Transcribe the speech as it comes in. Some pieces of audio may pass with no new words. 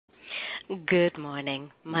Good morning.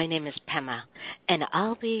 My name is Pema, and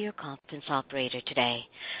I'll be your conference operator today.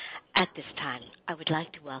 At this time, I would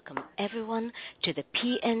like to welcome everyone to the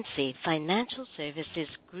PNC Financial Services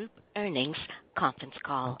Group Earnings Conference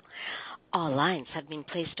Call. All lines have been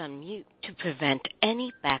placed on mute to prevent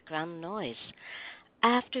any background noise.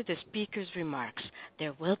 After the speaker's remarks,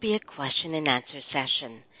 there will be a question-and-answer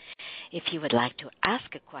session. If you would like to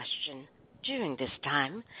ask a question during this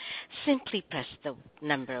time, simply press the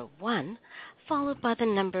number 1 followed by the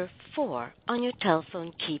number 4 on your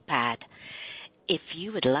telephone keypad. If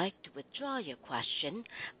you would like to withdraw your question,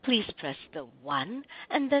 please press the 1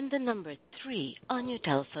 and then the number 3 on your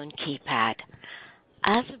telephone keypad.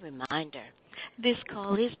 As a reminder, this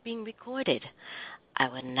call is being recorded. I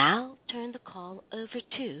will now turn the call over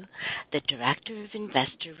to the Director of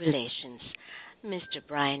Investor Relations, Mr.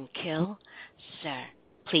 Brian Kill. Sir,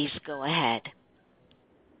 please go ahead.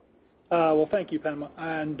 Well, thank you, Pema,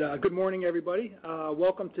 and good morning, everybody.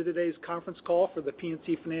 Welcome to today's conference call for the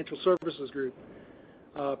PNC Financial Services Group.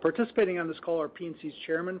 Participating on this call are PNC's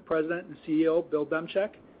Chairman, President, and CEO, Bill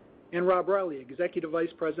Demchak, and Rob Riley, Executive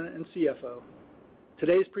Vice President and CFO.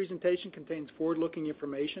 Today's presentation contains forward-looking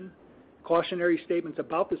information. Cautionary statements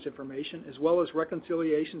about this information, as well as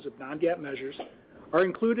reconciliations of non-GAAP measures, are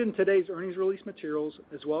included in today's earnings release materials,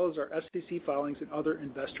 as well as our SEC filings and other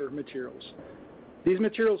investor materials. These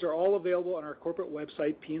materials are all available on our corporate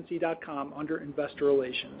website, pnc.com, under Investor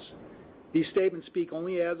Relations. These statements speak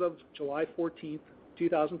only as of July 14th,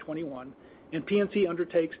 2021, and PNC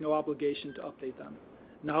undertakes no obligation to update them.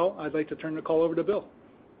 Now, I'd like to turn the call over to Bill.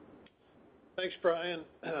 Thanks, Brian.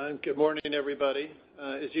 Good morning, everybody.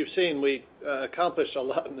 As you've seen, we accomplished a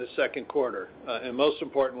lot in the second quarter, and most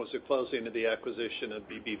important was the closing of the acquisition of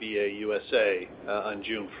BBVA USA on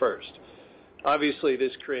June 1st. Obviously,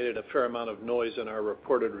 this created a fair amount of noise in our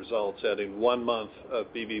reported results, adding 1 month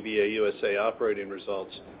of BBVA USA operating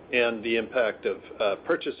results and the impact of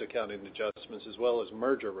purchase accounting adjustments, as well as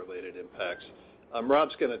merger-related impacts.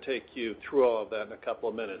 Rob's going to take you through all of that in a couple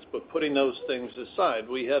of minutes, but putting those things aside,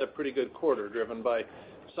 we had a pretty good quarter driven by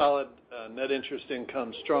solid net interest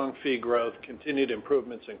income, strong fee growth, continued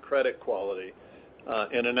improvements in credit quality,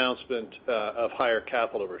 and announcement of higher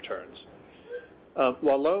capital returns.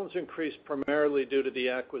 While loans increased primarily due to the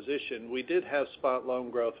acquisition, we did have spot loan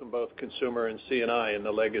growth in both consumer and C&I in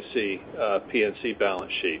the legacy PNC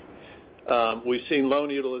balance sheet. We've seen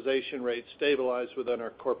loan utilization rates stabilize within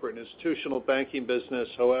our corporate and institutional banking business.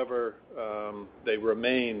 However, they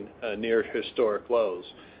remain near historic lows.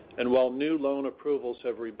 And while new loan approvals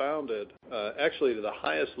have rebounded, actually to the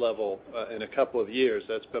highest level in a couple of years,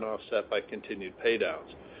 that's been offset by continued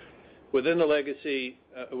paydowns. Within the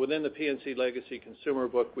PNC legacy consumer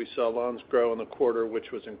book, we saw loans grow in the quarter,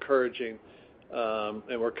 which was encouraging,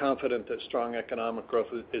 and we're confident that strong economic growth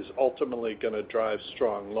is ultimately going to drive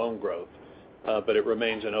strong loan growth, but it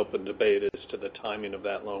remains an open debate as to the timing of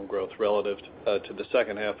that loan growth relative to the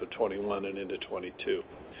second half of 21 and into 22.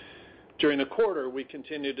 During the quarter, we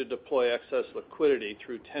continued to deploy excess liquidity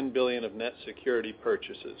through $10 billion of net security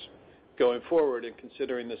purchases. Going forward, and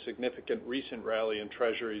considering the significant recent rally in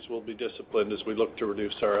treasuries, we'll be disciplined as we look to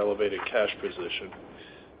reduce our elevated cash position.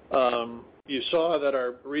 You saw that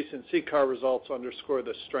our recent CCAR results underscore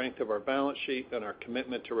the strength of our balance sheet and our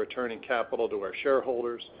commitment to returning capital to our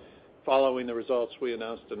shareholders. Following the results, we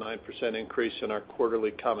announced a 9% increase in our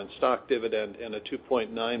quarterly common stock dividend and a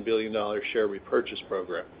 $2.9 billion share repurchase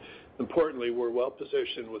program. Importantly, we're well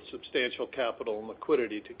positioned with substantial capital and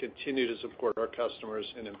liquidity to continue to support our customers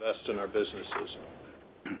and invest in our businesses.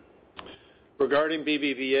 Regarding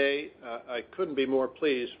BBVA, I couldn't be more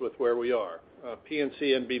pleased with where we are.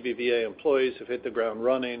 PNC and BBVA employees have hit the ground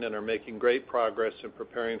running and are making great progress in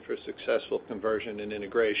preparing for successful conversion and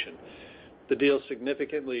integration. The deal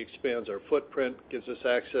significantly expands our footprint, gives us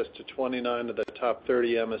access to 29 of the top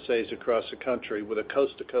 30 MSAs across the country with a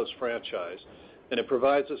coast-to-coast franchise, and it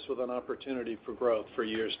provides us with an opportunity for growth for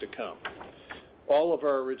years to come. All of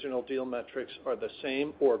our original deal metrics are the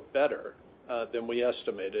same or better than we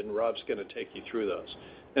estimated, and Rob's going to take you through those.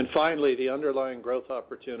 And finally, the underlying growth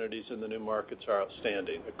opportunities in the new markets are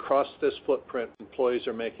outstanding. Across this footprint, employees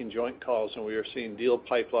are making joint calls, and we are seeing deal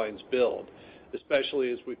pipelines build,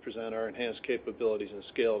 especially as we present our enhanced capabilities and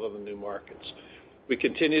scale to the new markets. We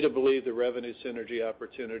continue to believe the revenue synergy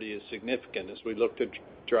opportunity is significant as we look to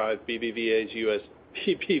drive BBVA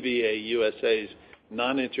USA's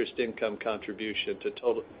non-interest income contribution to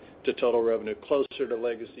total revenue closer to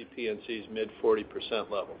legacy PNC's mid-40%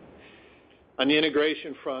 level. On the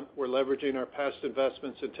integration front, we're leveraging our past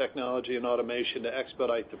investments in technology and automation to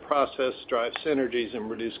expedite the process, drive synergies, and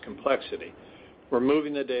reduce complexity. We're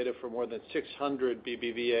moving the data from more than 600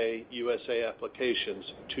 BBVA USA applications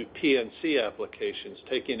to PNC applications,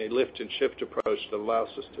 taking a lift and shift approach that allows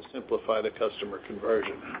us to simplify the customer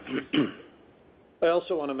conversion. I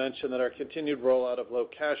also want to mention that our continued rollout of low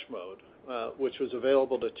cash mode, which was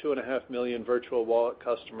available to 2.5 million virtual wallet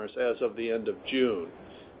customers as of the end of June.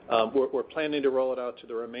 We're planning to roll it out to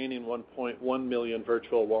the remaining 1.1 million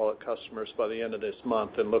virtual wallet customers by the end of this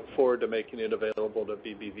month and look forward to making it available to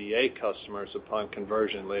BBVA customers upon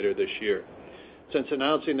conversion later this year. Since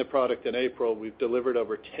announcing the product in April, we've delivered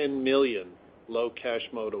over 10 million low cash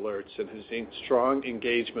mode alerts and have seen strong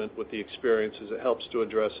engagement with the experience as it helps to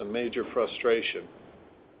address a major frustration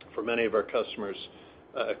for many of our customers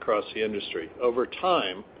across the industry. Over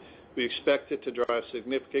time, we expect it to drive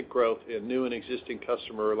significant growth in new and existing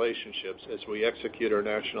customer relationships as we execute our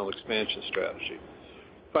national expansion strategy.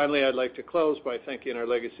 Finally, I'd like to close by thanking our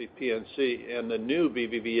legacy PNC and the new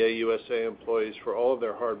BBVA USA employees for all of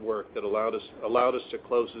their hard work that allowed us to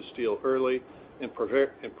close this deal early and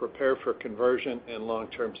prepare for conversion and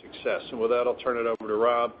long-term success. And with that, I'll turn it over to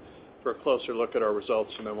Rob for a closer look at our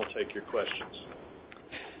results, and then we'll take your questions.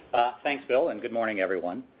 Thanks, Bill, and good morning,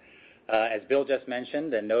 everyone. As Bill just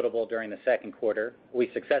mentioned, and notable during the second quarter,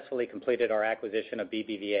 we successfully completed our acquisition of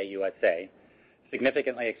BBVA USA,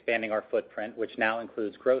 significantly expanding our footprint, which now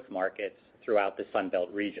includes growth markets throughout the Sun Belt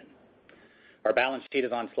region. Our balance sheet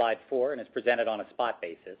is on slide 4 and is presented on a spot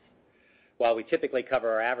basis. While we typically cover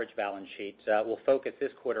our average balance sheet, we'll focus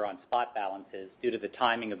this quarter on spot balances due to the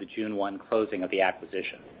timing of the June 1 closing of the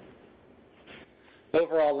acquisition.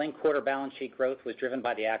 Overall, linked quarter balance sheet growth was driven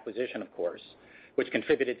by the acquisition, of course, which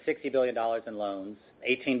contributed $60 billion in loans,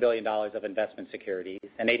 $18 billion of investment securities,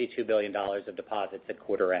 and $82 billion of deposits at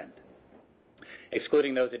quarter end.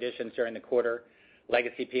 Excluding those additions during the quarter,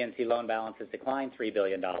 legacy PNC loan balances declined $3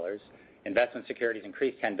 billion, investment securities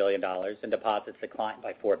increased $10 billion, and deposits declined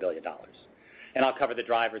by $4 billion. And I'll cover the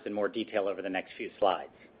drivers in more detail over the next few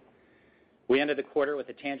slides. We ended the quarter with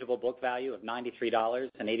a tangible book value of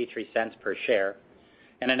 $93.83 per share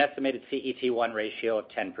and an estimated CET1 ratio of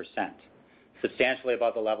 10%. Substantially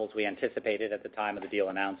above the levels we anticipated at the time of the deal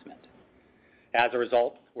announcement. As a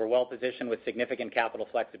result, we're well positioned with significant capital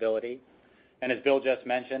flexibility, and as Bill just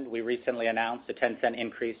mentioned, we recently announced a 10-cent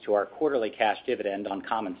increase to our quarterly cash dividend on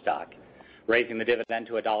common stock, raising the dividend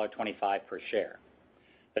to $1.25 per share.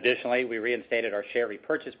 Additionally, we reinstated our share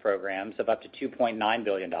repurchase programs of up to $2.9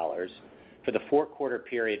 billion for the 4-quarter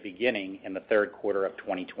period beginning in the third quarter of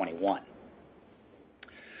 2021.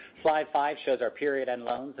 Slide 5 shows our period-end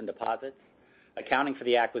loans and deposits, accounting for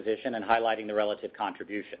the acquisition and highlighting the relative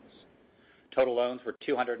contributions. Total loans were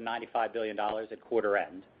 $295 billion at quarter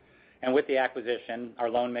end, and with the acquisition, our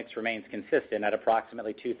loan mix remains consistent at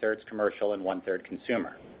approximately 2/3 commercial and 1/3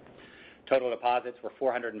 consumer. Total deposits were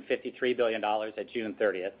 $453 billion at June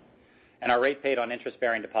 30th, and our rate paid on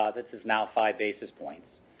interest-bearing deposits is now 5 basis points,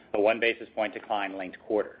 a 1 basis point decline linked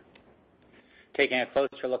quarter. Taking a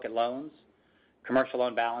closer look at loans, commercial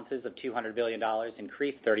loan balances of $200 billion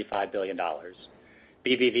increased $35 billion.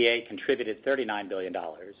 BBVA contributed $39 billion,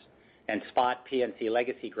 and spot PNC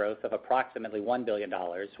legacy growth of approximately $1 billion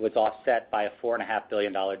was offset by a $4.5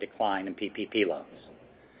 billion decline in PPP loans.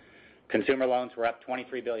 Consumer loans were up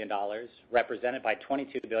 $23 billion, represented by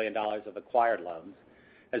 $22 billion of acquired loans,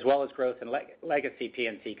 as well as growth in legacy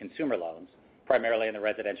PNC consumer loans, primarily in the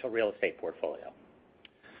residential real estate portfolio.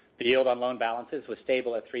 The yield on loan balances was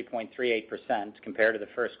stable at 3.38% compared to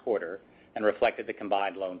the first quarter and reflected the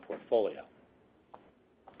combined loan portfolio.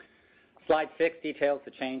 Slide 6 details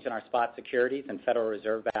the change in our spot securities and Federal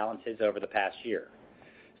Reserve balances over the past year.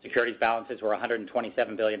 Securities balances were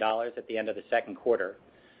 $127 billion at the end of the second quarter,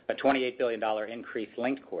 a $28 billion increase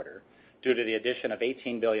linked quarter due to the addition of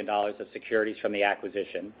 $18 billion of securities from the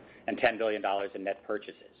acquisition and $10 billion in net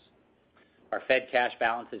purchases. Our Fed cash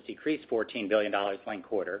balances decreased $14 billion linked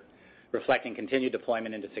quarter, reflecting continued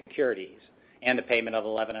deployment into securities and the payment of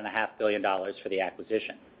 $11.5 billion for the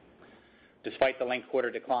acquisition. Despite the linked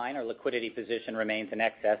quarter decline, our liquidity position remains in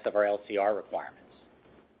excess of our LCR requirements.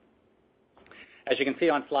 As you can see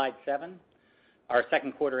on slide 7, our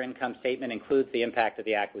second quarter income statement includes the impact of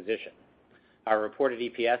the acquisition. Our reported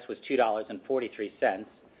EPS was $2.43,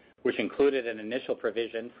 which included an initial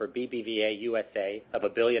provision for BBVA USA of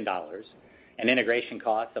 $1 billion and integration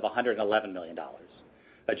costs of $111 million.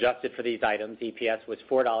 Adjusted for these items, EPS was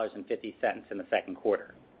 $4.50 in the second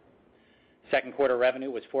quarter. Second quarter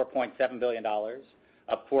revenue was $4.7 billion,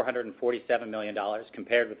 up $447 million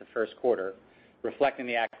compared with the first quarter, reflecting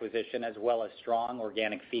the acquisition as well as strong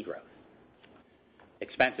organic fee growth.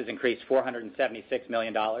 Expenses increased $476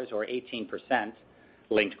 million, or 18%,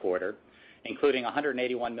 linked quarter, including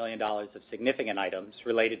 $181 million of significant items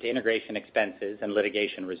related to integration expenses and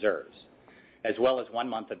litigation reserves, as well as 1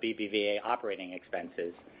 month of BBVA operating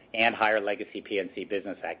expenses and higher legacy PNC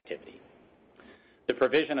business activity. The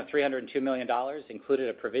provision of $302 million included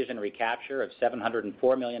a provision recapture of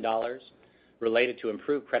 $704 million related to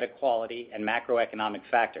improved credit quality and macroeconomic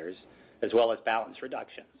factors, as well as balance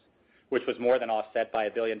reductions, which was more than offset by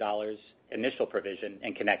 $1 billion initial provision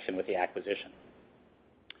in connection with the acquisition.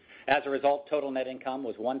 As a result, total net income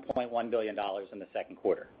was $1.1 billion in the second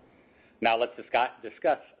quarter. Now let's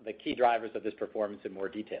discuss the key drivers of this performance in more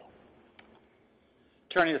detail.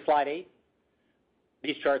 Turning to slide 8,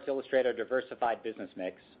 these charts illustrate our diversified business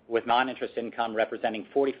mix, with non-interest income representing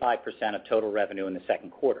 45% of total revenue in the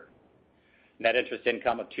second quarter. Net interest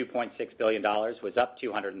income of $2.6 billion was up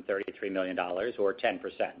 $233 million, or 10%,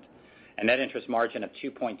 and net interest margin of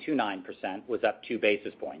 2.29% was up 2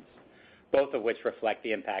 basis points, both of which reflect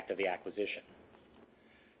the impact of the acquisition.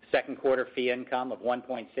 Second quarter fee income of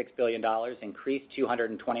 $1.6 billion increased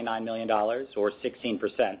 $229 million, or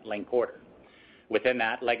 16% linked quarter. Within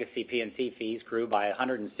that, legacy PNC fees grew by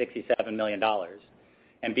 $167 million,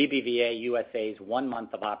 and BBVA USA's 1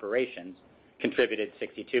 month of operations contributed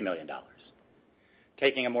 $62 million.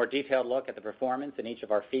 Taking a more detailed look at the performance in each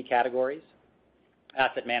of our fee categories,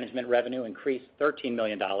 asset management revenue increased $13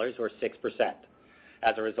 million, or 6%,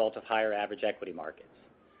 as a result of higher average equity markets.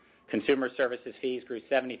 Consumer services fees grew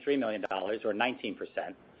 $73 million, or 19%,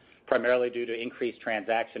 primarily due to increased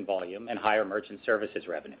transaction volume and higher merchant services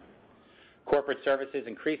revenue. Corporate services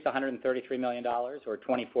increased $133 million, or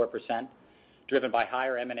 24%, driven by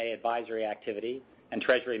higher M&A advisory activity and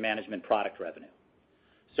treasury management product revenue.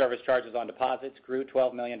 Service charges on deposits grew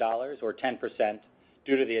 $12 million, or 10%,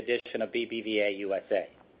 due to the addition of BBVA USA.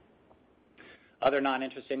 Other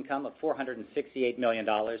non-interest income of $468 million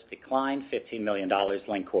declined $15 million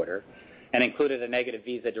linked quarter and included a negative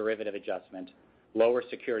Visa derivative adjustment, lower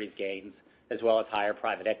securities gains, as well as higher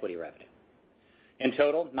private equity revenue. In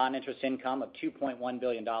total, non-interest income of $2.1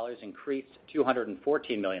 billion increased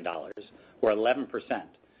 $214 million, or 11%,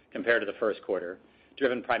 compared to the first quarter,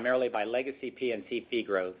 driven primarily by legacy PNC fee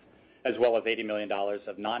growth, as well as $80 million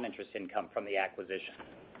of non-interest income from the acquisition.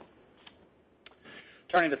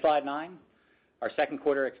 Turning to slide 9, our second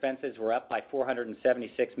quarter expenses were up by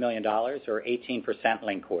 $476 million, or 18%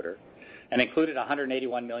 linked quarter, and included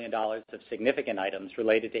 $181 million of significant items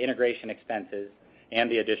related to integration expenses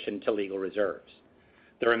and the addition to legal reserves.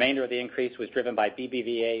 The remainder of the increase was driven by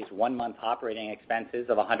BBVA's 1 month operating expenses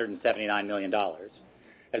of $179 million,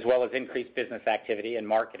 as well as increased business activity and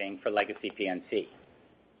marketing for legacy PNC.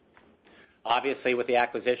 Obviously, with the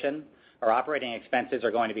acquisition, our operating expenses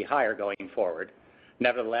are going to be higher going forward.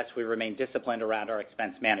 Nevertheless, we remain disciplined around our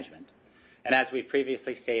expense management. And as we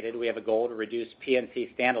previously stated, we have a goal to reduce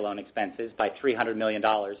PNC standalone expenses by $300 million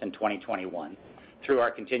in 2021 through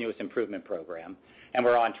our continuous improvement program, and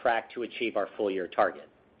we're on track to achieve our full-year target.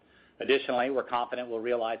 Additionally, we're confident we'll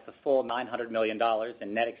realize the full $900 million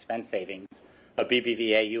in net expense savings of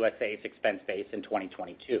BBVA USA's expense base in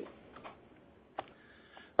 2022.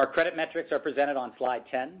 Our credit metrics are presented on slide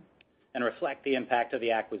 10 and reflect the impact of the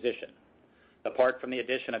acquisition. Apart from the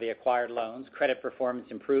addition of the acquired loans, credit performance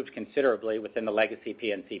improved considerably within the legacy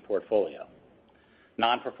PNC portfolio.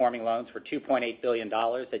 Non-performing loans were $2.8 billion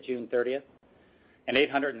at June 30th, and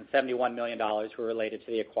 $871 million were related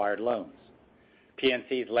to the acquired loans.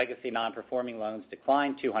 PNC's legacy non-performing loans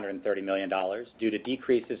declined $230 million due to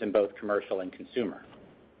decreases in both commercial and consumer.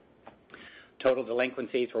 Total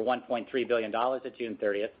delinquencies were $1.3 billion at June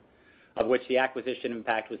 30th, of which the acquisition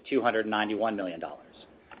impact was $291 million.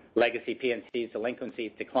 Legacy PNC's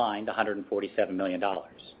delinquencies declined $147 million.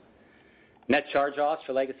 Net charge-offs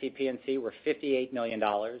for legacy PNC were $58 million,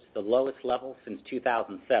 the lowest level since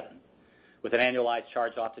 2007, with an annualized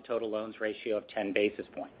charge-off to total loans ratio of 10 basis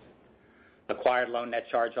points. Acquired loan net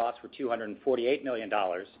charge-offs were $248 million,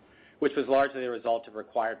 which was largely the result of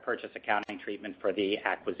required purchase accounting treatment for the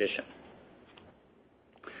acquisition.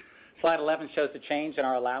 Slide 11 shows the change in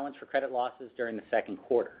our allowance for credit losses during the second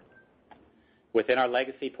quarter. Within our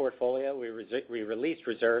legacy portfolio, we released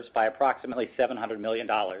reserves by approximately $700 million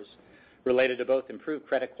related to both improved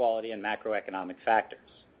credit quality and macroeconomic factors.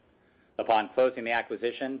 Upon closing the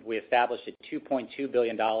acquisition, we established a $2.2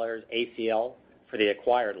 billion ACL for the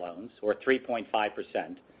acquired loans, or 3.5%,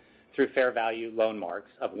 through fair value loan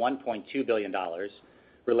marks of $1.2 billion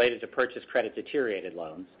related to purchase credit deteriorated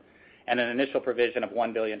loans, and an initial provision of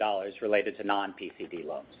 $1 billion related to non-PCD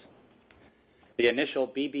loans. The initial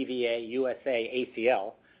BBVA USA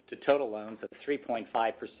ACL to total loans of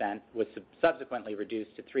 3.5% was subsequently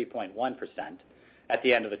reduced to 3.1% at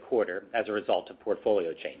the end of the quarter as a result of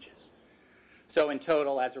portfolio changes. So in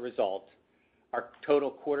total, as a result, our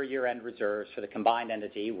total quarter year-end reserves for the combined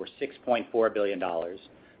entity were $6.4 billion,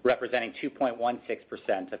 representing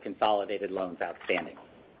 2.16% of consolidated loans outstanding.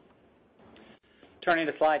 Turning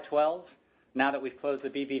to slide 12, now that we've closed the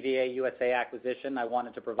BBVA USA acquisition, I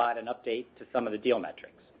wanted to provide an update to some of the deal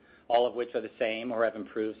metrics, all of which are the same or have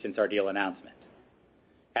improved since our deal announcement.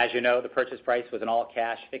 As you know, the purchase price was an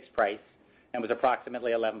all-cash fixed price and was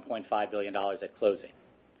approximately $11.5 billion at closing.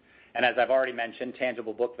 And as I've already mentioned,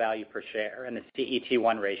 tangible book value per share and the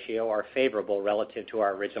CET1 ratio are favorable relative to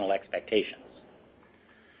our original expectations.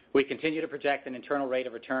 We continue to project an internal rate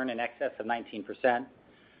of return in excess of 19%,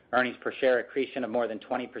 earnings per share accretion of more than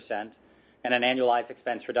 20%, and an annualized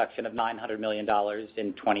expense reduction of $900 million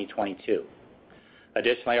in 2022.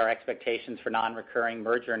 Additionally, our expectations for non-recurring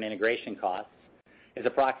merger and integration costs is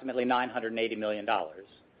approximately $980 million,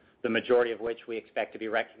 the majority of which we expect to be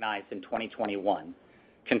recognized in 2021,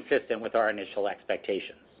 consistent with our initial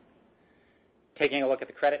expectations. Taking a look at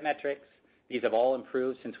the credit metrics, these have all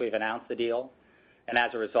improved since we've announced the deal, and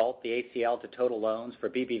as a result, the ACL to total loans for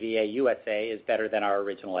BBVA USA is better than our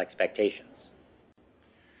original expectations.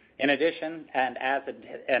 In addition, and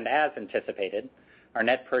as anticipated, our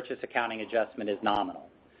net purchase accounting adjustment is nominal,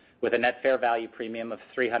 with a net fair value premium of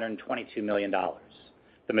 $322 million,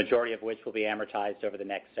 the majority of which will be amortized over the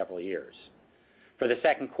next several years. For the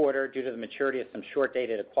second quarter, due to the maturity of some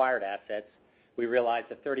short-dated acquired assets, we realized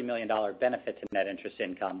a $30 million benefit to net interest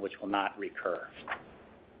income, which will not recur.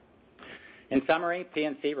 In summary,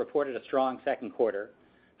 PNC reported a strong second quarter,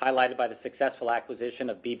 highlighted by the successful acquisition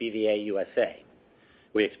of BBVA USA.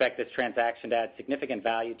 We expect this transaction to add significant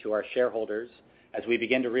value to our shareholders as we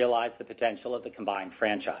begin to realize the potential of the combined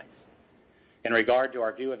franchise. In regard to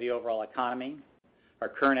our view of the overall economy, our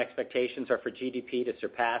current expectations are for GDP to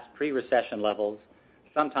surpass pre-recession levels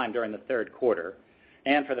sometime during the third quarter,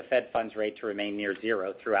 and for the Fed funds rate to remain near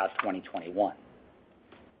zero throughout 2021.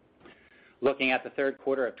 Looking at the third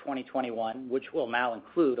quarter of 2021, which will now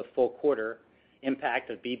include a full quarter impact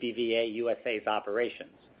of BBVA USA's operations,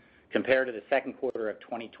 compared to the second quarter of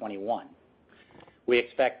 2021, we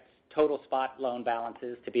expect total spot loan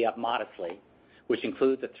balances to be up modestly, which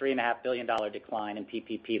includes a $3.5 billion decline in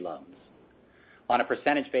PPP loans. On a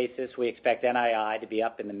percentage basis, we expect NII to be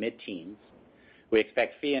up in the mid-teens. We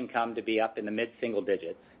expect fee income to be up in the mid-single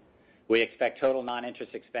digits. We expect total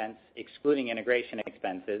non-interest expense, excluding integration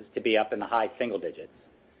expenses, to be up in the high single digits.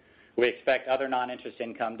 We expect other non-interest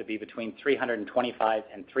income to be between $325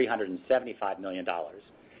 and $375 million,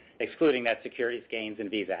 excluding net securities gains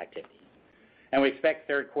and Visa activity. And we expect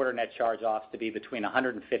third quarter net charge-offs to be between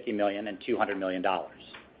 $150 million and $200 million.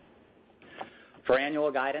 For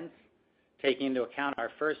annual guidance, taking into account our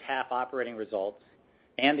first half operating results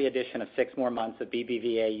and the addition of 6 more months of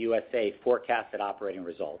BBVA USA forecasted operating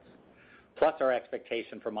results, plus our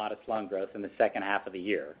expectation for modest loan growth in the second half of the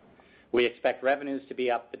year, we expect revenues to be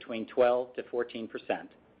up between 12 to 14%,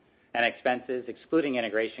 and expenses, excluding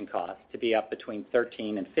integration costs, to be up between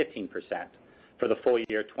 13 and 15% for the full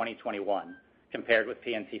year 2021, compared with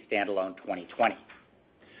PNC standalone 2020.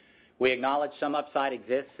 We acknowledge some upside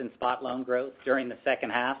exists in spot loan growth during the second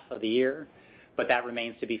half of the year, but that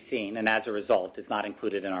remains to be seen, and as a result, is not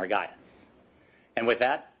included in our guidance. And with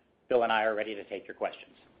that, Bill and I are ready to take your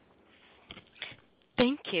questions.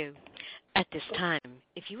 Thank you. At this time,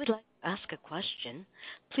 if you would like to ask a question,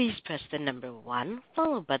 please press the number 1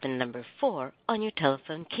 followed by the number 4 on your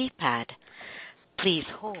telephone keypad. Please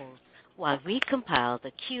hold while we compile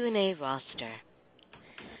the Q&A roster.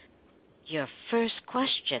 Your first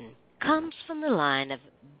question comes from the line of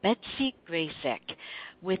Betsy Graseck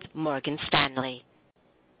with Morgan Stanley.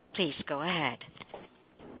 Please go ahead.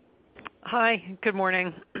 Hi, good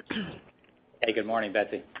morning. Hey, good morning,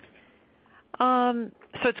 Betsy.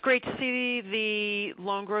 So it's great to see the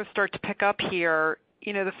loan growth start to pick up here.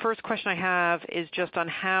 You know, the first question I have is just on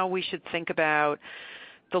how we should think about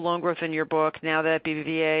the loan growth in your book now that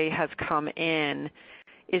BBVA has come in.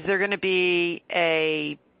 Is there going to be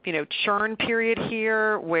a churn period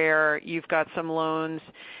here where you've got some loans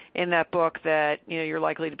in that book that you're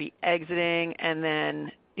likely to be exiting and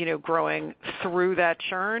then growing through that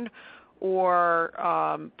churn?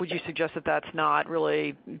 Or would you suggest that that's not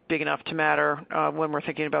really big enough to matter when we're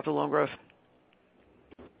thinking about the loan growth?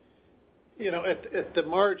 At the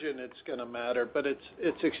margin, it's going to matter, but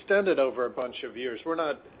it's extended over a bunch of years. We're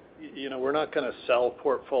not going to sell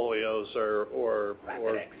portfolios or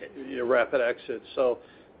rapid exits. So,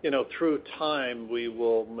 through time, we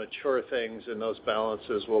will mature things, and those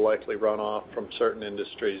balances will likely run off from certain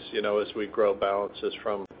industries, as we grow balances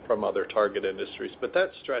from other target industries. But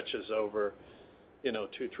that stretches over,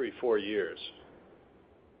 2, 3, 4 years.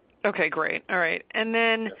 Okay, great. All right. And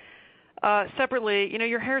then separately,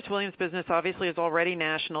 your Harris-Williams business obviously is already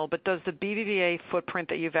national, but does the BBVA footprint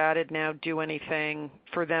that you've added now do anything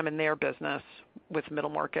for them in their business with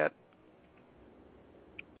middle market?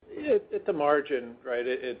 At the margin, right,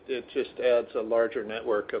 it just adds a larger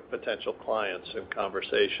network of potential clients and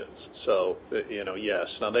conversations. So, yes.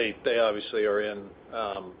 Now, they obviously are in,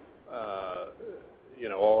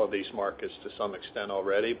 all of these markets to some extent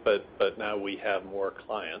already, but now we have more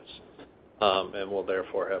clients, and we'll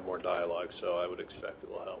therefore have more dialogue, so I would expect it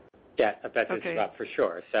will help. Yeah, that's for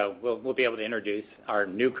sure. So we'll be able to introduce our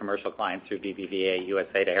new commercial clients through BBVA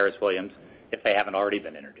USA to Harris-Williams if they haven't already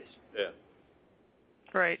been introduced. Yeah.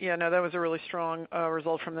 Right. Yeah, no, that was a really strong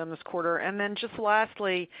result from them this quarter. And then just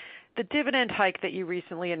lastly, the dividend hike that you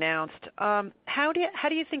recently announced, how do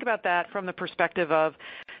you think about that from the perspective of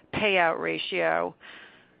payout ratio?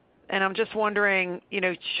 And I'm just wondering,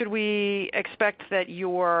 should we expect that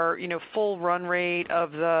your, full run rate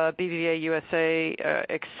of the BBVA USA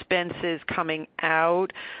expenses coming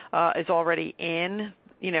out is already in,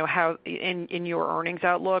 how in your earnings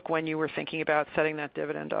outlook when you were thinking about setting that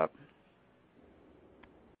dividend up?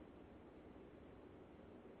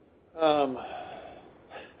 I'm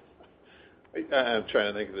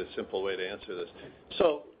trying to think of a simple way to answer this.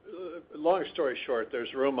 So, long story short,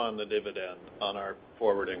 there's room on the dividend on our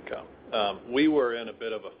forward income. We were in a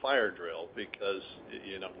bit of a fire drill because,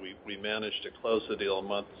 we managed to close the deal a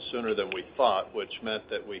month sooner than we thought, which meant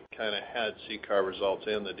that we kind of had CCAR results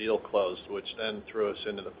and the deal closed, which then threw us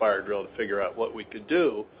into the fire drill to figure out what we could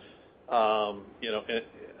do. I'm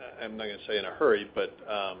not going to say in a hurry, but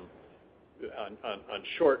on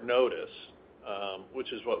short notice,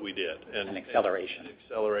 which is what we did. An acceleration. An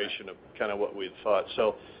acceleration of kind of what we'd thought.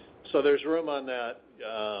 So there's room on that,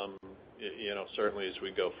 certainly as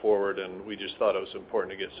we go forward, and we just thought it was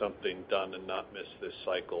important to get something done and not miss this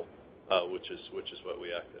cycle, which is what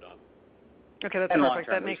we acted on. Okay, that's and perfect.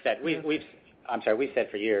 That makes sense. We've said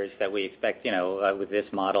for years that we expect, with this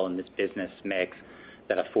model and this business mix,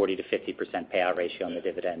 that a 40 to 50% payout ratio on the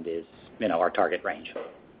dividend is, our target range.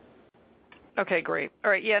 Okay, great.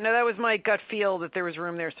 All right, yeah, no, that was my gut feel that there was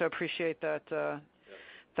room there, so appreciate that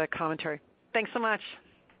that commentary. Thanks so much.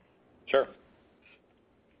 Sure.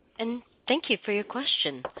 And thank you for your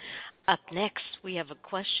question. Up next, we have a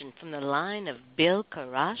question from the line of Bill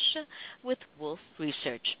Karash with Wolfe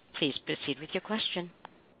Research. Please proceed with your question.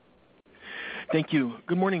 Thank you.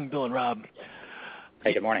 Good morning, Bill and Rob.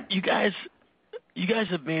 Hey, good morning. You guys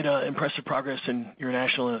have made impressive progress in your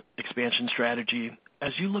national expansion strategy.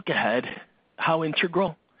 As you look ahead, how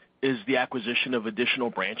integral is the acquisition of additional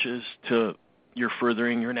branches to your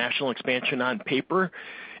furthering your national expansion? On paper,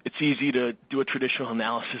 it's easy to do a traditional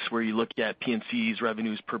analysis where you look at PNC's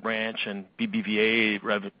revenues per branch and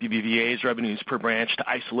BBVA's revenues per branch to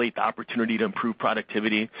isolate the opportunity to improve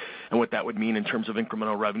productivity and what that would mean in terms of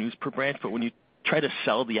incremental revenues per branch. But when you try to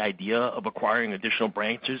sell the idea of acquiring additional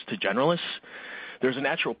branches to generalists, there's a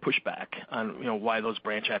natural pushback on why those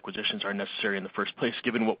branch acquisitions are necessary in the first place,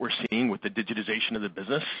 given what we're seeing with the digitization of the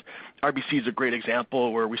business. RBC is a great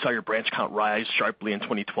example where we saw your branch count rise sharply in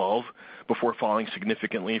 2012 before falling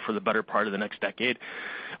significantly for the better part of the next decade.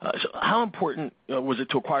 So how important was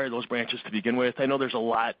it to acquire those branches to begin with? I know there's a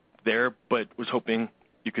lot there, but was hoping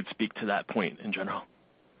you could speak to that point in general.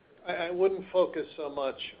 I wouldn't focus so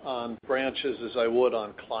much on branches as I would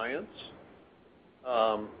on clients.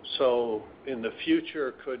 So in the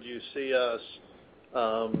future, could you see us,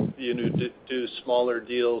 do smaller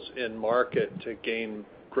deals in market to gain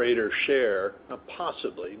greater share?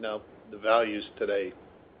 Possibly. Now, the values today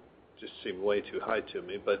just seem way too high to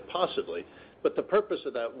me, but possibly. But the purpose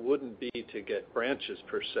of that wouldn't be to get branches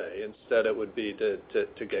per se. Instead, it would be to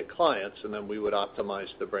get clients, and then we would optimize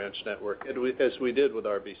the branch network, as we did with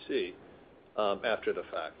RBC after the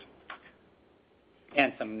fact.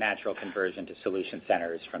 And some natural conversion to solution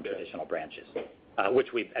centers from traditional branches, which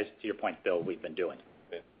as to your point, Bill, we've been doing.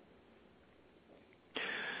 Yeah.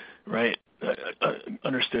 Right.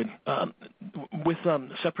 Understood.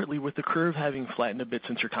 Separately, with the curve having flattened a bit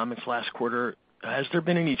since your comments last quarter, has there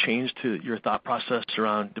been any change to your thought process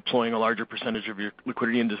around deploying a larger percentage of your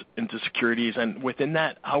liquidity into securities? And within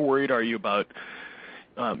that, how worried are you about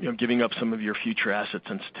giving up some of your future asset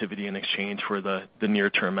sensitivity in exchange for the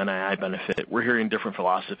near-term NII benefit? We're hearing different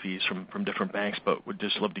philosophies from different banks, but would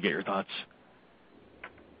just love to get your thoughts.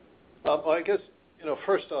 I guess,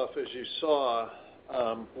 first off, as you saw,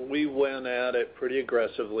 we went at it pretty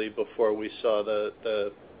aggressively before we saw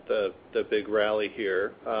the big rally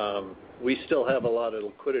here. We still have a lot of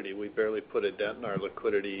liquidity. We barely put a dent in our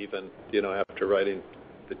liquidity even, after writing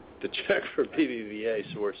the check for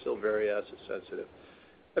BBVA, so we're still very asset sensitive.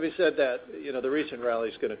 Having said that, the recent rally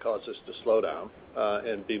is going to cause us to slow down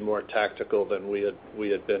and be more tactical than we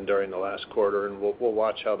had been during the last quarter, and we'll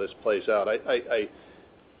watch how this plays out. I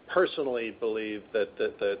personally believe that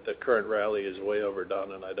the current rally is way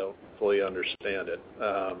overdone, and I don't fully understand it.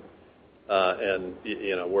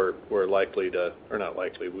 We're likely to, or not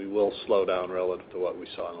likely, we will slow down relative to what we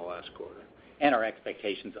saw in the last quarter. And our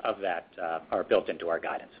expectations of that are built into our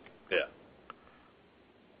guidance. Yeah.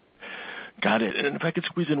 Got it. And if I could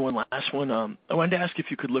squeeze in one last one, I wanted to ask if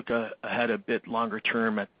you could look ahead a bit longer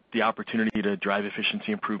term at the opportunity to drive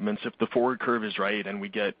efficiency improvements. If the forward curve is right and we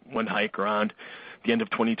get one hike around the end of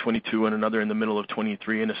 2022 and another in the middle of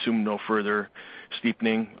 23 and assume no further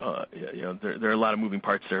steepening, there are a lot of moving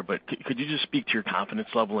parts there, but could you just speak to your confidence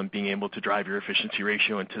level in being able to drive your efficiency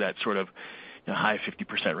ratio into that sort of high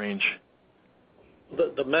 50% range?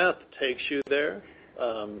 The math takes you there.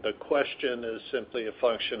 The question is simply a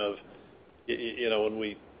function of, when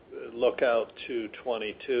we look out to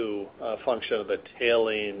 22, a function of the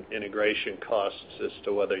tailing integration costs as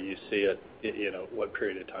to whether you see it, what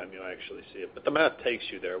period of time you actually see it. But the math takes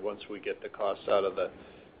you there once we get the costs out of the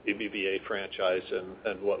BBVA franchise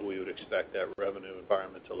and what we would expect that revenue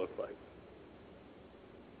environment to look like.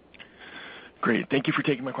 Great. Thank you for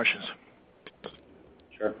taking my questions.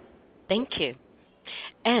 Sure. Thank you.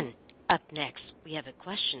 And up next, we have a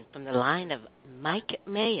question from the line of Mike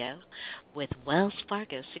Mayo with Wells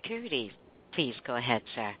Fargo Securities. Please go ahead,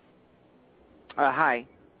 sir. Hi.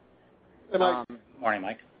 Hey, Mike. Morning,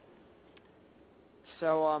 Mike.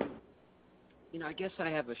 So, I guess I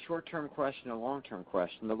have a short-term question, a long-term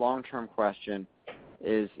question. The long-term question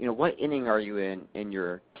is, what inning are you in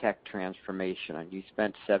your tech transformation? And you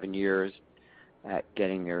spent 7 years at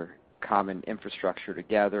getting your common infrastructure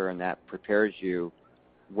together, and that prepares you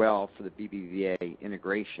well for the BBVA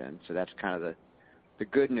integration. So that's kind of the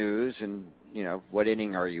good news, and what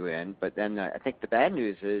inning are you in? But then I think the bad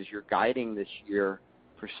news is you're guiding this year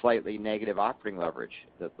for slightly negative operating leverage,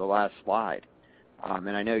 the last slide.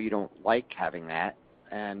 And I know you don't like having that,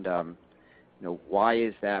 and why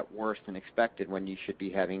is that worse than expected when you should be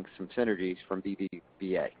having some synergies from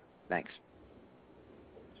BBVA? Thanks.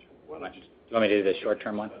 Do you want me to do the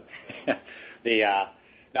short-term one?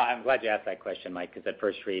 No, I'm glad you asked that question, Mike, because at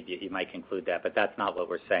first read you might conclude that, but that's not what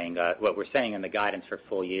we're saying. What we're saying in the guidance for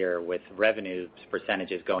full year with revenue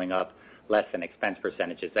percentages going up less than expense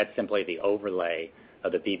percentages, that's simply the overlay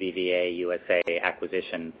of the BBVA USA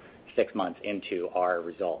acquisition 6 months into our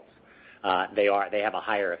results. They have a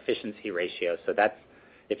higher efficiency ratio, so that's,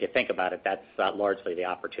 if you think about it, that's largely the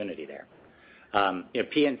opportunity there.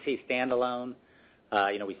 PNC standalone,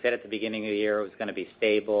 we said at the beginning of the year it was going to be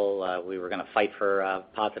stable. We were going to fight for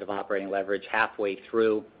positive operating leverage. Halfway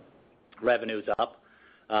through, revenue's up,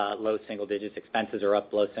 low single digits. Expenses are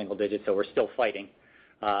up, low single digits. So we're still fighting.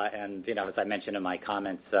 And as I mentioned in my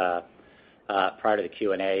comments prior to the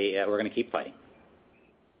Q&A, we're going to keep fighting.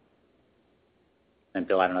 And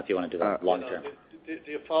Bill, I don't know if you want to do the long term.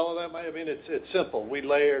 Do you follow that, Mike? I mean, it's simple. We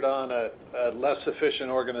layered on a less efficient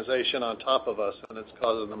organization on top of us, and it's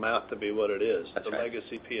causing the math to be what it is. That's the right.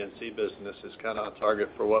 legacy PNC business is kind of on target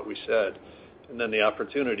for what we said. And then the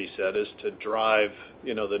opportunity set is to drive,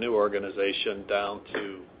 the new organization down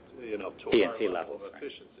to, to PNC our level of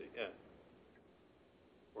efficiency. Yeah.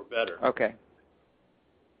 Or better. Okay.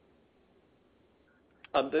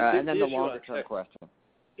 And then the longer-term question.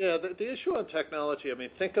 Yeah, the issue on technology, I mean,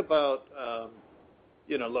 think about,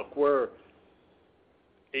 look, we're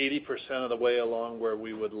 80% of the way along where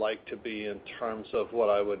we would like to be in terms of what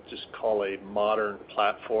I would just call a modern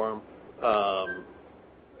platform,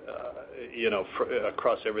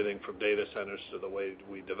 across everything from data centers to the way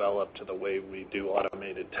we develop to the way we do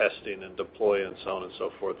automated testing and deploy and so on and so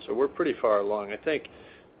forth. So we're pretty far along. I think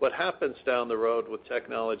what happens down the road with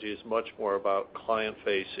technology is much more about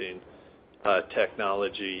client-facing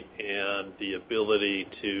technology and the ability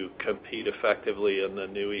to compete effectively in the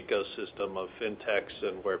new ecosystem of fintechs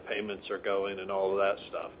and where payments are going and all of that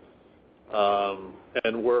stuff.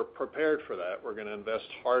 And we're prepared for that. We're going to invest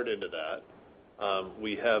hard into that.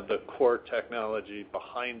 We have the core technology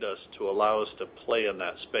behind us to allow us to play in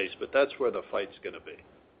that space, but that's where the fight's going to be.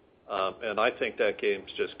 And I think that game's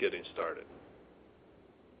just getting started.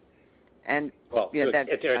 And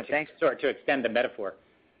thanks. Sorry, to extend the metaphor,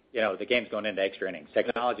 the game's going into extra innings.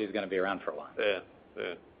 Technology is going to be around for a while.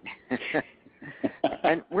 Yeah.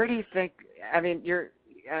 And where do you think? I mean,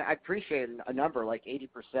 I appreciate a number like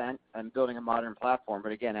 80% on building a modern platform,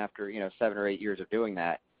 but again, after 7 or 8 years of doing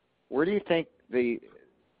that, where do you think the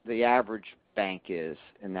average bank is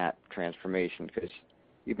in that transformation? Because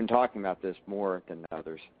you've been talking about this more than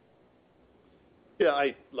others. Yeah,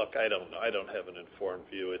 I don't know. I don't have an informed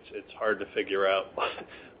view. It's hard to figure out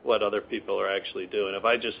what other people are actually doing. If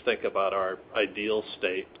I just think about our ideal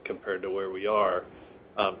state compared to where we are,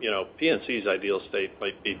 PNC's ideal state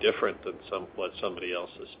might be different than what somebody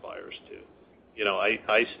else aspires to.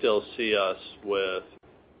 I still see us with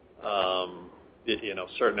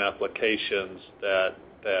certain applications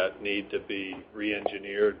that need to be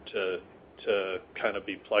re-engineered to kind of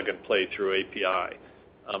be plug and play through API.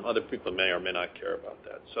 Other people may or may not care about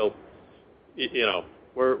that. So,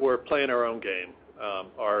 we're playing our own game.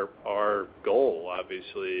 Our goal,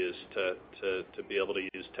 obviously, is to be able to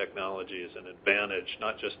use technology as an advantage,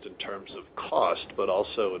 not just in terms of cost, but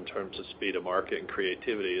also in terms of speed of market and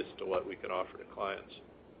creativity as to what we can offer to clients.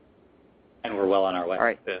 And we're well on our way. All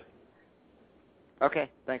right. Yeah. Okay,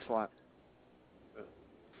 thanks a lot.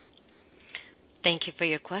 Thank you for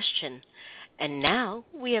your question. And now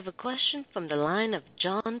we have a question from the line of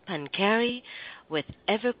John Pancari with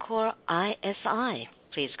Evercore ISI.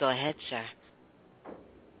 Please go ahead, sir.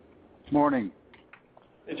 Morning.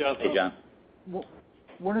 Hey, John. Hey, John.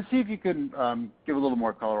 Want to see if you can give a little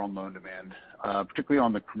more color on loan demand, particularly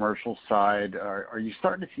on the commercial side. Are you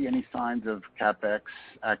starting to see any signs of CapEx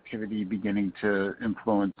activity beginning to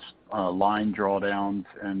influence line drawdowns?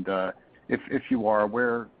 And if you are,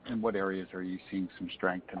 where and what areas are you seeing some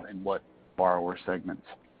strength and what borrower segments?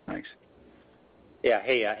 Thanks. Yeah.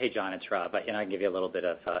 Hey, John. It's Rob. I can give you a little bit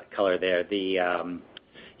of color there.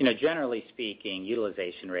 Generally speaking,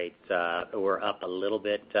 utilization rates were up a little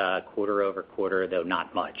bit quarter over quarter, though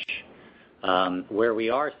not much. Where we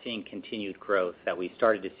are seeing continued growth that we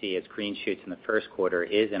started to see as green shoots in the first quarter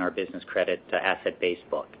is in our business credit asset-based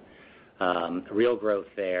book. Real growth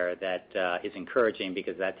there that is encouraging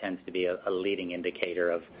because that tends to be a leading indicator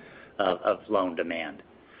of loan demand.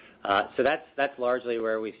 So that's largely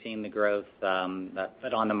where we've seen the growth.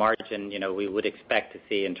 But on the margin, we would expect to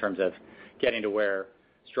see in terms of getting to where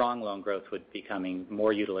strong loan growth would be coming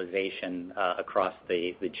more utilization across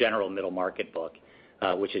the general middle market book,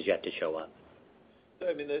 which is yet to show up.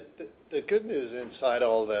 I mean, the good news inside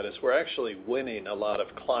all of that is we're actually winning a lot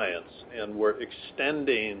of clients, and we're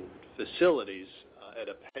extending facilities at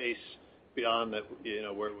a pace beyond that,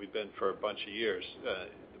 where we've been for a bunch of years.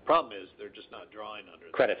 The problem is they're just not drawing under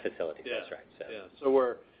them. Credit facilities, Yeah. That's right. So. Yeah. So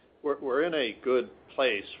we're in a good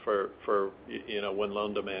place for when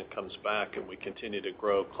loan demand comes back and we continue to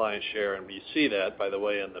grow client share, and we see that, by the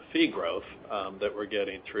way, in the fee growth that we're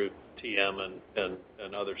getting through TM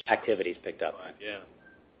and other activities picked up. Yeah.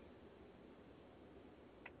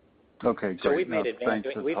 Okay, great. So we've made advance.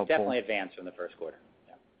 We've helpful. definitely advanced from the first quarter.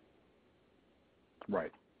 Yeah.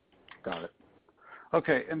 Right. Got it.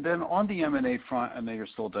 Okay, and then on the M&A front, I know you're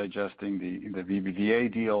still digesting the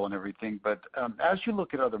BBVA deal and everything, but as you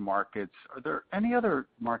look at other markets, are there any other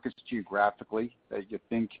markets geographically that you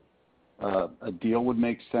think a deal would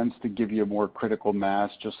make sense to give you a more critical mass,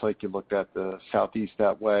 just like you looked at the Southeast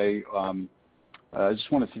that way? I just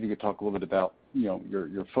want to see if you could talk a little bit about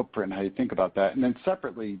your footprint and how you think about that. And then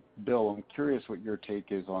separately, Bill, I'm curious what your take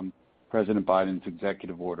is on President Biden's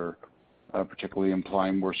executive order, particularly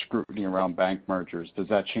implying more scrutiny around bank mergers. Does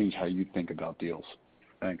that change how you think about deals?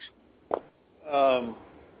 Thanks.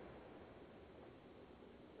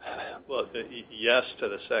 Well, yes to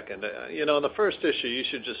the second. On the first issue, you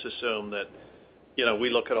should just assume that, we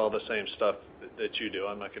look at all the same stuff that you do.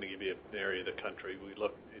 I'm not going to give you an area of the country. We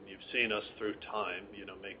look, and you've seen us through time,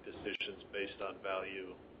 make decisions based on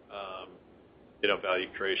value, value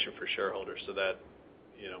creation for shareholders. So that,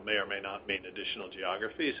 may or may not mean additional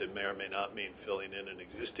geographies. It may or may not mean filling in an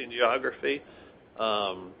existing geography.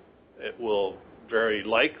 It will very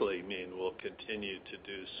likely mean we'll continue to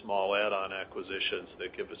do small add-on acquisitions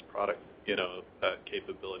that give us product,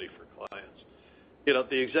 capability for clients.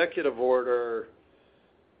 The executive order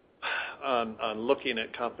on looking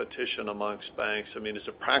at competition amongst banks, I mean, as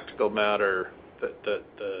a practical matter,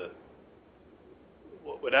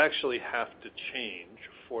 what would actually have to change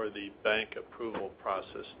for the bank approval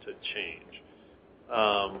process to change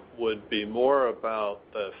would be more about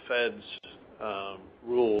the Fed's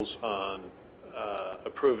rules on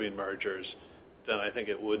approving mergers than I think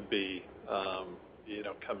it would be,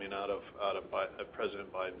 coming out of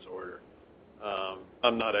President Biden's order.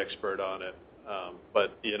 I'm not expert on it,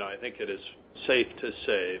 but I think it is safe to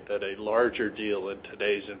say that a larger deal in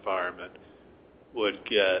today's environment would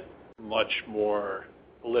get much more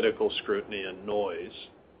political scrutiny and noise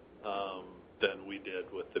than we did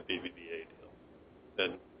with the BBVA deal.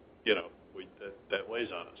 And, that weighs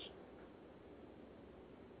on us.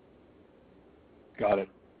 Got it.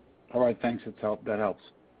 All right, thanks. That helps.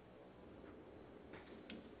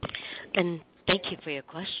 And thank you for your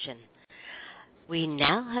question. We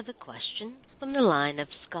now have a question from the line of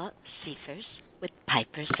Scott Siefers with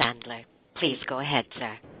Piper Sandler. Please go ahead,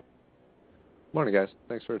 sir. Morning, guys.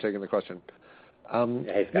 Thanks for taking the question.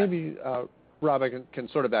 Hey, Scott. Maybe, Rob, I can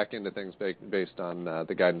sort of back into things based on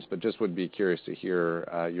the guidance, but just would be curious to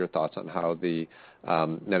hear your thoughts on how the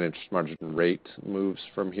net interest margin rate moves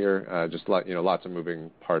from here. Just lots of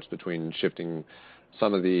moving parts between shifting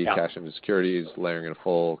some of the cash into securities, layering in a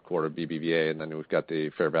full quarter BBVA, and then we've got the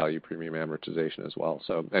fair value premium amortization as well.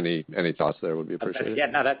 So any thoughts there would be appreciated. Yeah,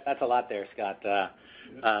 no, that's a lot there, Scott.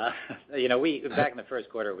 We back in the first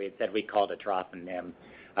quarter we had said we called a trough in NIM.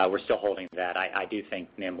 We're still holding that. I do think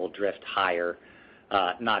NIM will drift higher,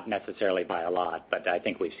 not necessarily by a lot, but I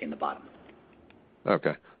think we've seen the bottom.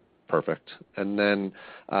 Okay, perfect. And then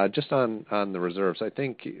just on the reserves, I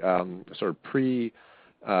think sort of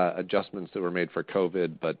adjustments that were made for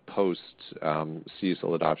COVID, but post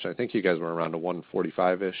CECL adoption, I think you guys were around a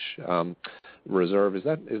 145-ish reserve. Is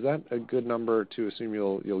that a good number to assume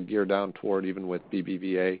you'll gear down toward, even with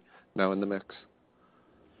BBVA now in the mix?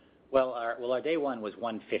 Well, our day one was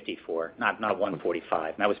 154, not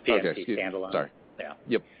 145. And that was PNC standalone. Sorry. Yeah.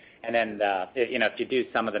 Yep. And then if you do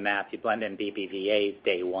some of the math, you blend in BBVA's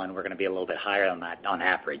day one, we're going to be a little bit higher on that on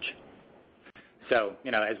average. So,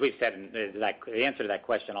 as we've said, the answer to that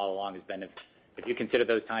question all along has been if you consider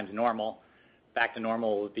those times normal, back to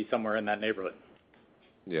normal would be somewhere in that neighborhood.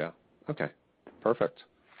 Yeah. Okay. Perfect.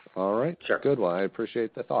 All right. Sure. Good. Well, I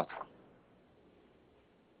appreciate the thoughts.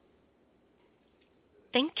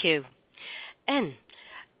 Thank you. And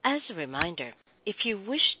as a reminder, if you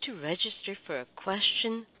wish to register for a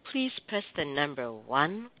question, please press the number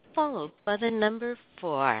 1 followed by the number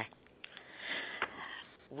 4.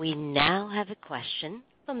 We now have a question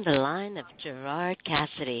from the line of Gerard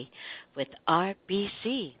Cassidy with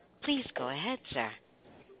RBC. Please go ahead, sir.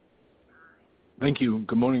 Thank you.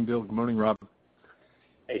 Good morning, Bill. Good morning, Rob.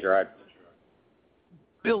 Hey, Gerard.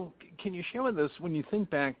 Bill, can you share with us, when you think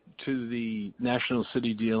back to the National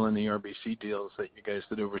City deal and the RBC deals that you guys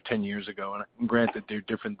did over 10 years ago, and granted they're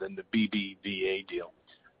different than the BBVA deal,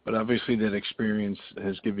 but obviously that experience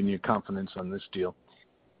has given you confidence on this deal.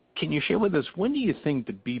 Can you share with us, when do you think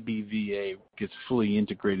the BBVA gets fully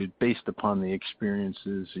integrated based upon the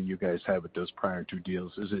experiences that you guys have with those prior two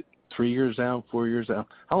deals? Is it 3 years out, 4 years out?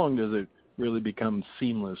 How long does it really become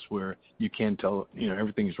seamless where you can't tell,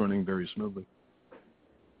 everything's running very smoothly?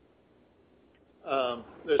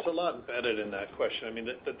 There's a lot embedded in that question. I mean,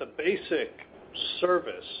 the basic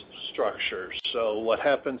service structure, so what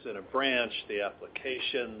happens in a branch, the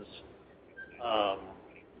applications,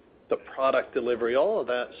 the product delivery, all of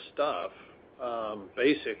that stuff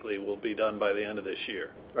basically will be done by the end of this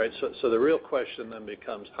year, right? So the real question then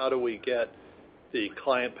becomes, how do we get the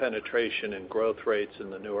client penetration and growth rates in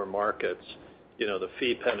the newer markets, the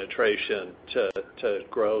fee penetration to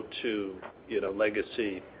grow to,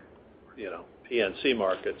 legacy, PNC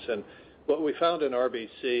markets. And what we found in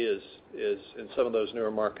RBC is in some of those newer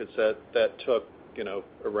markets that took,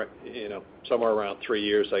 somewhere around 3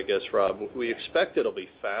 years, I guess, Rob. We expect it'll be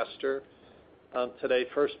faster today,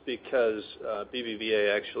 first because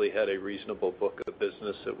BBVA actually had a reasonable book of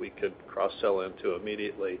business that we could cross-sell into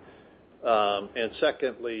immediately. And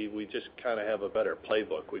secondly, we just kind of have a better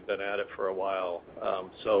playbook. We've been at it for a while.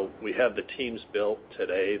 So we have the teams built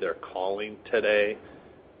today. They're calling today.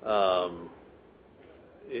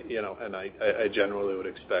 And I generally would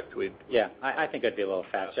expect we'd... Yeah, I think it'd be a little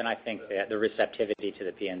faster, and I think that the receptivity to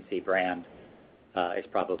the PNC brand is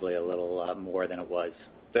probably a little more than it was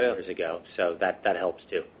years ago, so that helps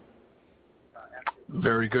too.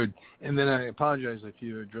 Very good. And then I apologize if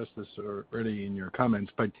you addressed this already in your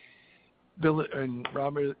comments, but Bill and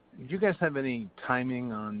Robert, do you guys have any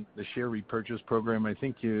timing on the share repurchase program? I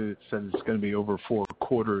think you said it's going to be over 4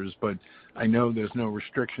 quarters, but I know there's no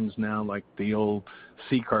restrictions now like the old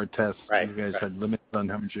CCAR tests. Right. You guys had limits on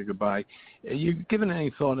how much you could buy. Are you given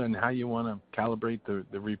any thought on how you want to calibrate the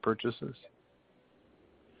repurchases?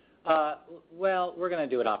 Well, we're going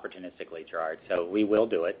to do it opportunistically, Gerard, so we will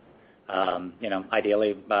do it.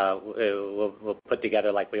 Ideally, we'll put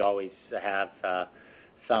together, like we always have,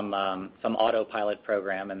 some autopilot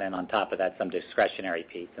program, and then on top of that, some discretionary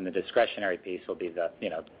piece. And the discretionary piece will be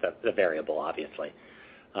the variable, obviously.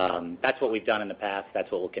 That's what we've done in the past. That's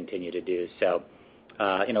what we'll continue to do. So,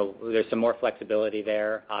 there's some more flexibility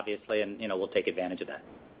there, obviously, and we'll take advantage of that.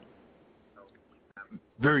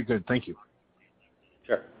 Very good. Thank you.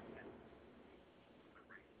 Sure.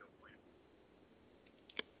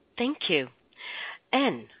 Thank you.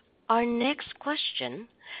 And our next question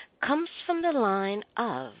comes from the line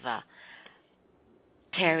of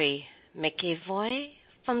Terry McEvoy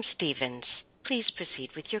from Stephens. Please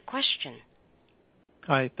proceed with your question.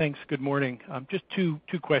 Hi, thanks. Good morning. Just two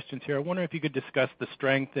questions here. I wonder if you could discuss the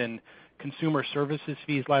strength in consumer services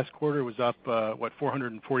fees last quarter. Was up,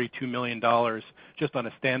 $442 million just on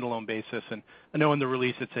a standalone basis. And I know in the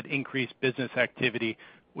release it said increased business activity.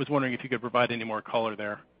 Was wondering if you could provide any more color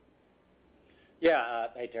there. Yeah.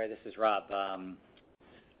 Hey, Terry, this is Rob.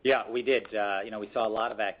 Yeah, we did. We saw a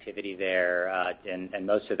lot of activity there, and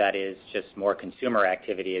most of that is just more consumer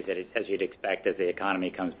activity as you'd expect as the economy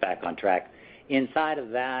comes back on track. Inside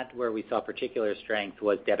of that, where we saw particular strength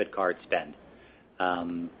was debit card spend.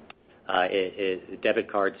 Debit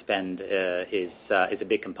card spend is a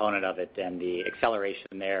big component of it, and the acceleration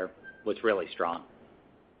there was really strong.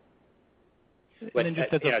 And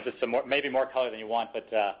just some more, maybe more color than you want, but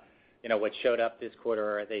what showed up this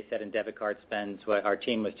quarter, they said in debit card spends, what our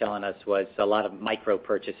team was telling us was a lot of micro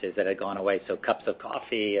purchases that had gone away, so cups of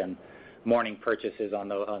coffee and morning purchases on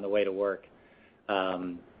the way to work.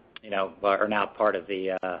 Are now part of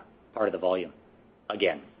the volume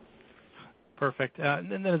again. Perfect.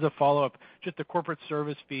 And then as a follow-up, just the corporate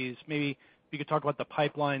service fees, maybe you could talk about the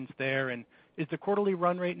pipelines there. And is the quarterly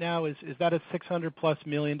run rate now, is that a $600+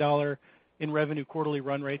 million in revenue quarterly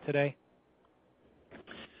run rate today?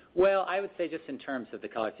 Well, I would say just in terms of the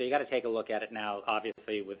color, so you got to take a look at it now,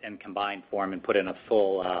 obviously, in combined form and put in a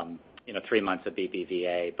full, 3 months of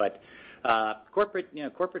BBVA. But corporate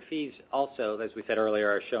fees also, as we said earlier,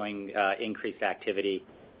 are showing increased activity.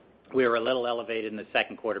 We were a little elevated in the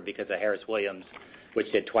second quarter because of Harris Williams,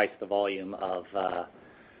 which did twice the volume of the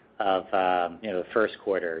first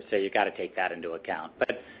quarter. So you got to take that into account.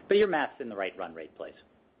 But your math's in the right run rate place.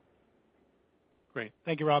 Great.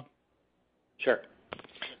 Thank you, Rob. Sure.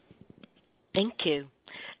 Thank you.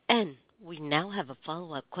 And we now have a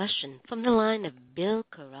follow-up question from the line of Bill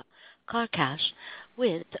Carcache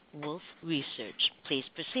with Wolfe Research. Please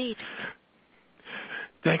proceed.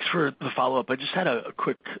 Thanks for the follow-up. I just had a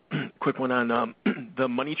quick one on the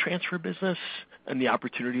money transfer business and the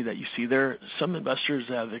opportunity that you see there. Some investors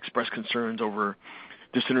have expressed concerns over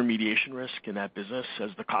disintermediation risk in that business as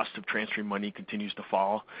the cost of transferring money continues to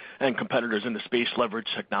fall, and competitors in the space leverage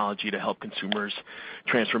technology to help consumers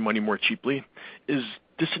transfer money more cheaply. Is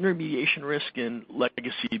disintermediation risk in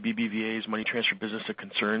legacy BBVA's money transfer business a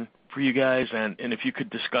concern for you guys? And if you could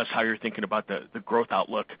discuss how you're thinking about the growth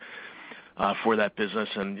outlook for that business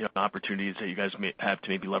and opportunities that you guys may have to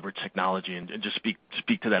maybe leverage technology and just speak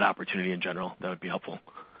to that opportunity in general, that would be helpful.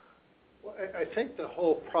 Well, I think the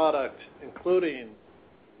whole product, including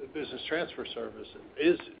the business transfer service,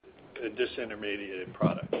 is a disintermediated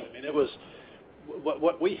product. I mean, it was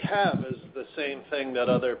what we have is the same thing that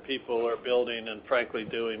other people are building and frankly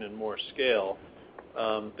doing in more scale.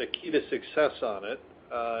 The key to success on it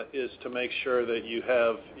is to make sure that you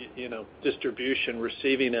have distribution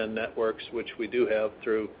receiving end networks, which we do have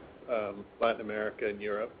through Latin America and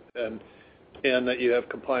Europe, and that you have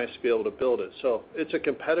compliance to be able to build it. So it's a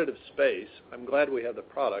competitive space. I'm glad we have the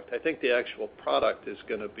product. I think the actual product is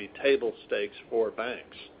going to be table stakes for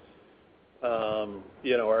banks.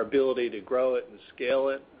 Our ability to grow it and scale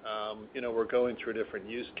it, we're going through different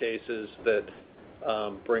use cases that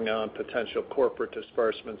bring on potential corporate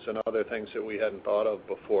disbursements and other things that we hadn't thought of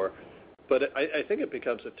before. But I think it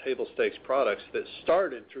becomes a table stakes product that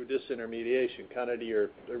started through disintermediation, kind of to your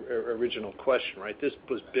original question, right? This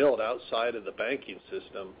was built outside of the banking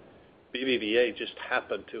system. BBVA just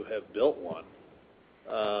happened to have built one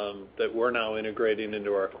that we're now integrating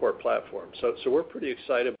into our core platform. So we're pretty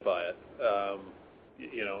excited by it.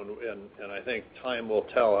 And I think time will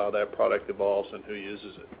tell how that product evolves and who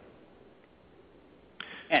uses it.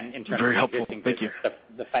 And in terms Very of helpful. Thank you.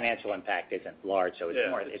 The financial impact isn't large, so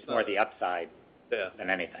it's more the upside than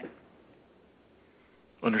anything.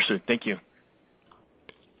 Understood. Thank you.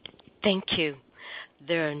 Thank you.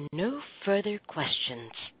 There are no further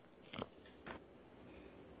questions.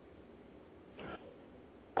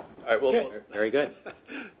 All right. Well, very good.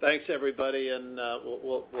 Thanks, everybody, and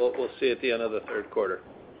we'll see you at the end of the third quarter.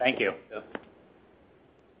 Thank you. Yeah.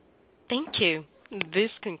 Thank you.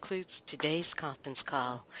 This concludes today's conference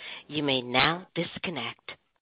call. You may now disconnect.